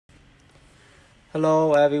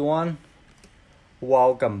Hello everyone,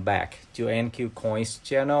 welcome back to NQ Coins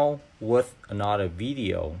channel with another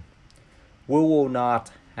video. We will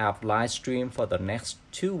not have live stream for the next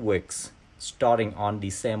 2 weeks starting on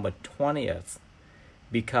December 20th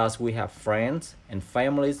because we have friends and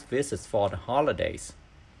families visits for the holidays.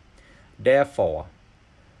 Therefore,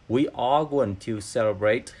 we are going to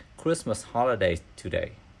celebrate Christmas holidays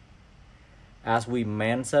today. As we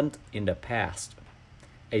mentioned in the past,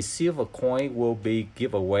 a silver coin will be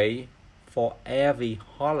given away for every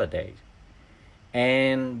holiday.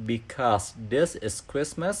 And because this is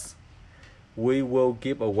Christmas, we will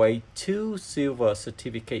give away 2 silver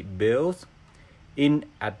certificate bills in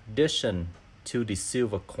addition to the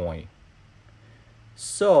silver coin.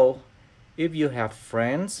 So, if you have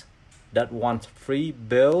friends that want free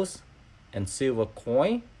bills and silver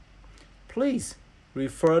coin, please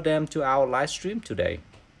refer them to our live stream today.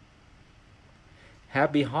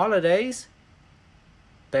 Happy holidays.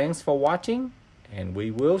 Thanks for watching, and we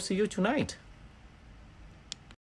will see you tonight.